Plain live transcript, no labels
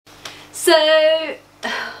So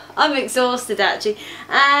I'm exhausted actually,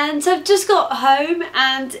 and so I've just got home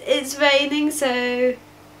and it's raining, so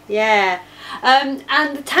yeah. And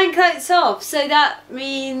the tank light's off, so that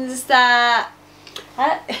means that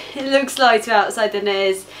it looks lighter outside than it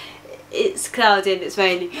is. It's cloudy and it's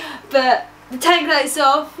raining, but the tank light's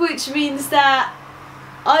off, which means that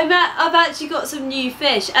I've actually got some new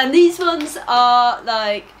fish, and these ones are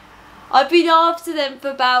like, I've been after them for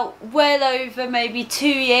about well over maybe 2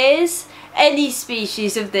 years, any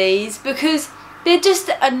species of these, because they're just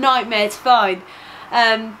a nightmare to find.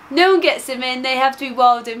 No one gets them in, they have to be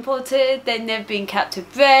wild imported, they've never been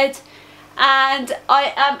captive bred, and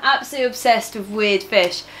I am absolutely obsessed with weird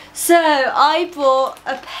fish. So I bought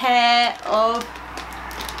a pair of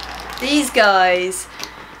these guys,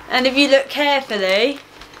 and if you look carefully,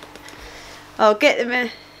 I'll get them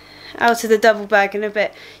out of the double bag in a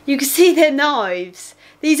bit. You can see they're knives.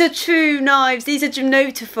 These are true knives. These are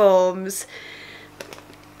Gymnotiformes.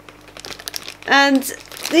 And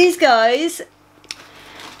these guys,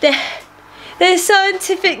 their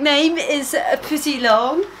scientific name is pretty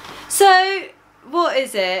long. So, what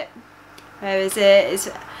is it? Where is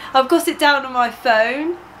it? I've got it down on my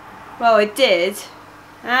phone. Well, I did.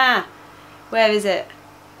 Where is it?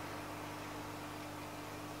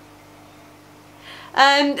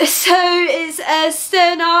 So it's a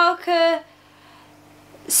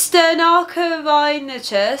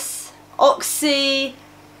Sternarchohynchus,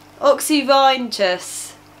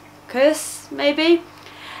 oxyrhynchus, maybe.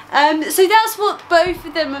 So that's what both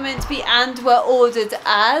of them are meant to be and were ordered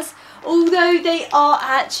as. Although they are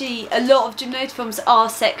actually, a lot of Gymnotiformes are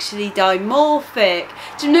sexually dimorphic.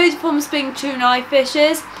 Gymnotiformes being true knife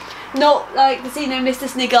fishes, not like the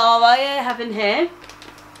Xenomystis nigari I have in here.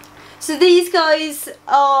 So these guys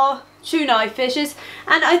are true knife fishes,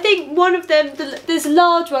 and I think one of them, there's a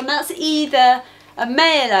large one, that's either a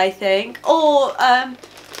male I think, or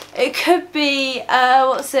it could be,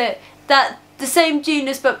 what's it, the same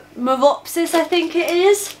genus but Meropsis I think it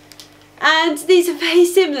is. And these are very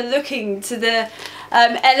similar looking to the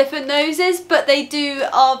elephant noses, but they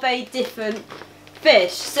are very different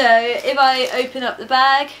fish. So if I open up the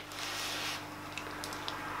bag,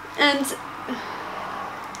 and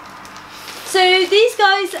so these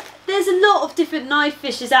guys, there's a lot of different knife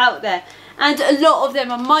fishes out there, and a lot of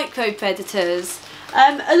them are micro predators.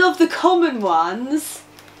 A lot of the common ones,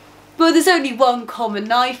 well, there's only one common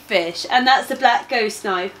knife fish, and that's the black ghost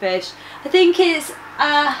knife fish. I think it's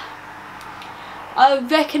I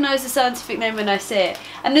recognise the scientific name when I see it.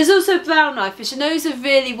 And there's also brown knife fish, and those are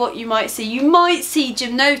really what you might see. You might see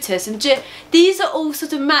Gymnotus, and these are all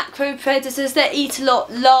sort of macro predators. They eat a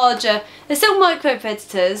lot larger. They're still micro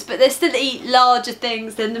predators, but they still eat larger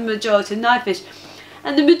things than the majority of knife fish.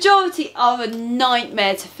 And the majority are a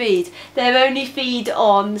nightmare to feed. They only feed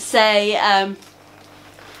on, say,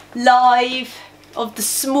 live, of the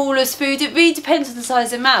smallest food. It really depends on the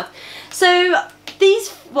size of the mouth. So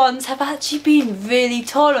these ones have actually been really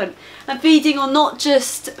tolerant and feeding on not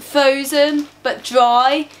just frozen but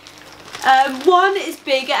dry. One is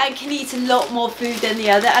bigger and can eat a lot more food than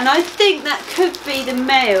the other, and I think that could be the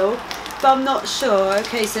male, but I'm not sure.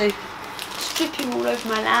 Okay, so it's dripping all over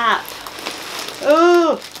my lap.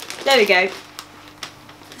 Oh, there we go.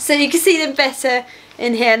 So you can see them better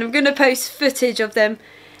in here, and I'm going to post footage of them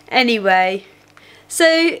anyway.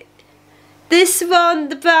 So this one,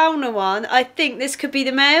 the browner one, I think this could be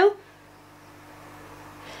the male.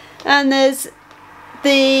 And there's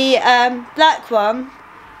the black one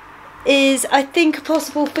is, I think, a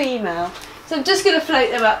possible female. So I'm just going to float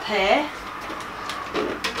them up here.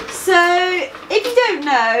 So if you don't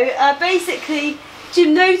know, basically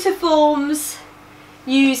Gymnotiformes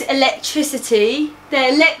use electricity.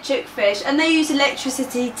 They're electric fish, and they use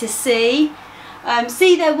electricity to see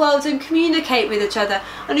their world and communicate with each other.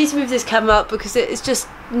 I need to move this camera up because it's just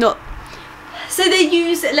not. So they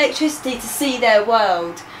use electricity to see their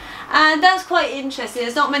world, and that's quite interesting.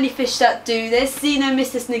 There's not many fish that do this.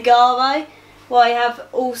 Xenomystis nigari, well, I have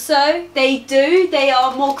also. They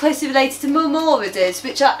are more closely related to Murmurids,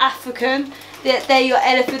 which are African. They're your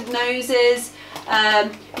elephant noses,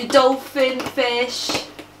 your dolphin fish.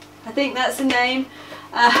 I think that's the name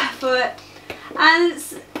for it. And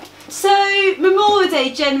so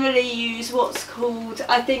Murmuridae generally use what's called,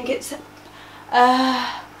 I think it's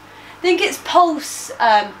pulse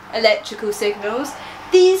electrical signals.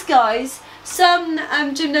 These guys, some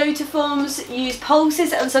Gymnotiformes use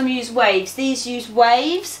pulses and some use waves. These use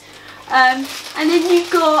waves, and then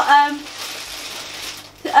you've got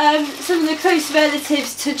some of the close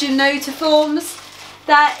relatives to Gymnotiformes.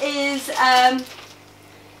 That is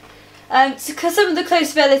Because some of the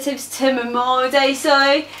close relatives to Memoridae,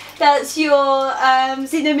 so that's your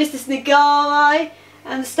Xenomystis nigari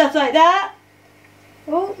and stuff like that.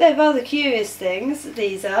 Oh, they're rather curious things,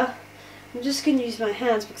 these are. I'm just going to use my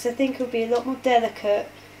hands because I think it'll be a lot more delicate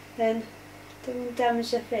than don't want to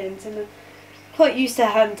damage their fins, and I'm quite used to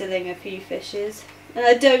handling a few fishes. And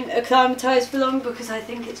I don't acclimatise for long because I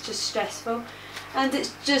think it's just stressful, and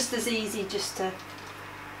it's just as easy just to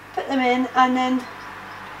put them in. And then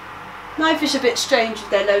knifefish are a bit strange with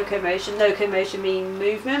their locomotion. Locomotion meaning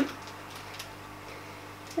movement.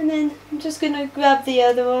 And then I'm just going to grab the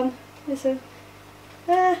other one. This one.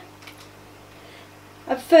 I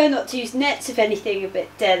prefer not to use nets if anything, a bit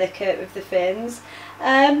delicate with the fins.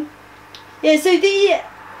 Yeah, so the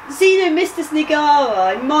Xenomystis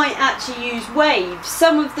nigari might actually use waves.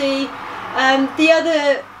 Some of the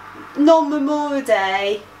other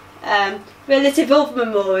non-Memoridae, relative of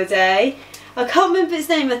Memoridae, I can't remember its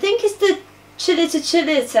name, I think it's the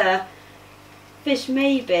chilita fish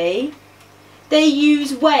maybe, they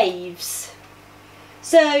use waves.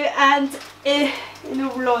 So, and in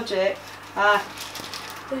all logic, I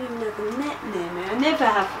don't even have a net near me.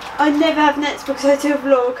 I never have nets because I do have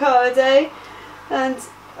Loricaridae, and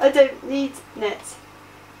I don't need nets.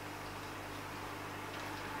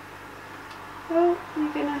 Oh,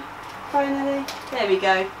 you're gonna finally. There we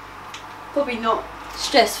go. Probably not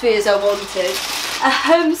stress free as I wanted.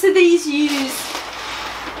 So these use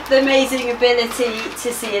the amazing ability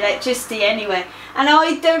to see electricity anyway, and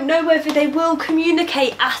I don't know whether they will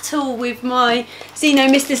communicate at all with my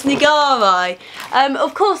Xenomystis nigari.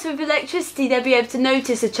 Of course, with electricity they'll be able to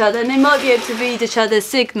notice each other and they might be able to read each other's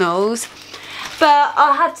signals, but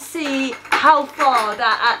I'll have to see how far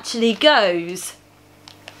that actually goes.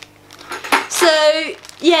 So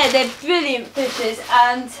yeah, they're brilliant fishes,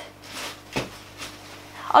 and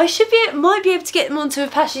I might be able to get them onto a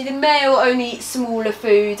pasture. The male only eats smaller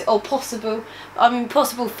food, or possible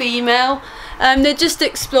female. They're just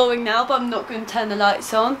exploring now, but I'm not going to turn the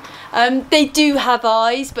lights on. They do have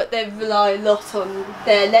eyes, but they rely a lot on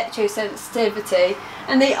their electrosensitivity,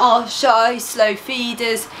 and they are shy, slow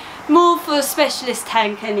feeders, more for a specialist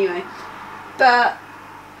tank anyway. But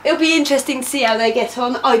it'll be interesting to see how they get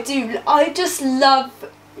on. I just love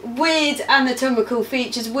weird anatomical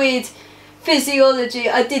features, weird physiology.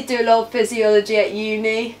 I did do a lot of physiology at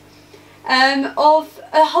uni, of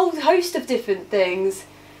a whole host of different things,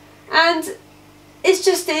 and it's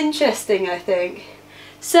just interesting, I think.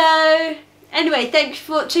 So anyway, thank you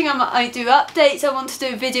for watching. I do updates. I want to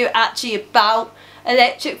do a video actually about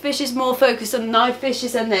electric fishes, more focused on knife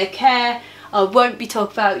fishes and their care. I won't be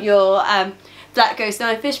talking about your black ghost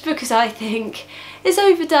knifefish because I think it's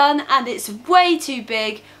overdone and it's way too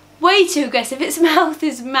big, way too aggressive. Its mouth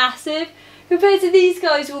is massive. Compared to these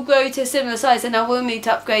guys will grow to a similar size, and I will need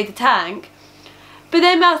to upgrade the tank. But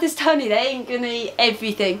their mouth is tiny, they ain't gonna eat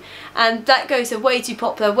everything. And black ghosts are way too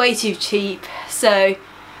popular, way too cheap, so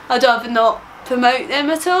I'd rather not promote them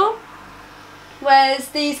at all. Whereas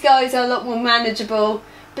these guys are a lot more manageable,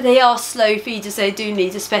 but they are slow feeders, so they do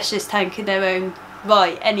need a specialist tank in their own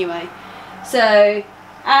right anyway. So,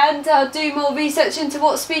 and I'll do more research into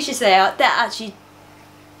what species they are. They're actually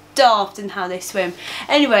daft in how they swim.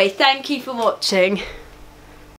 Anyway, thank you for watching.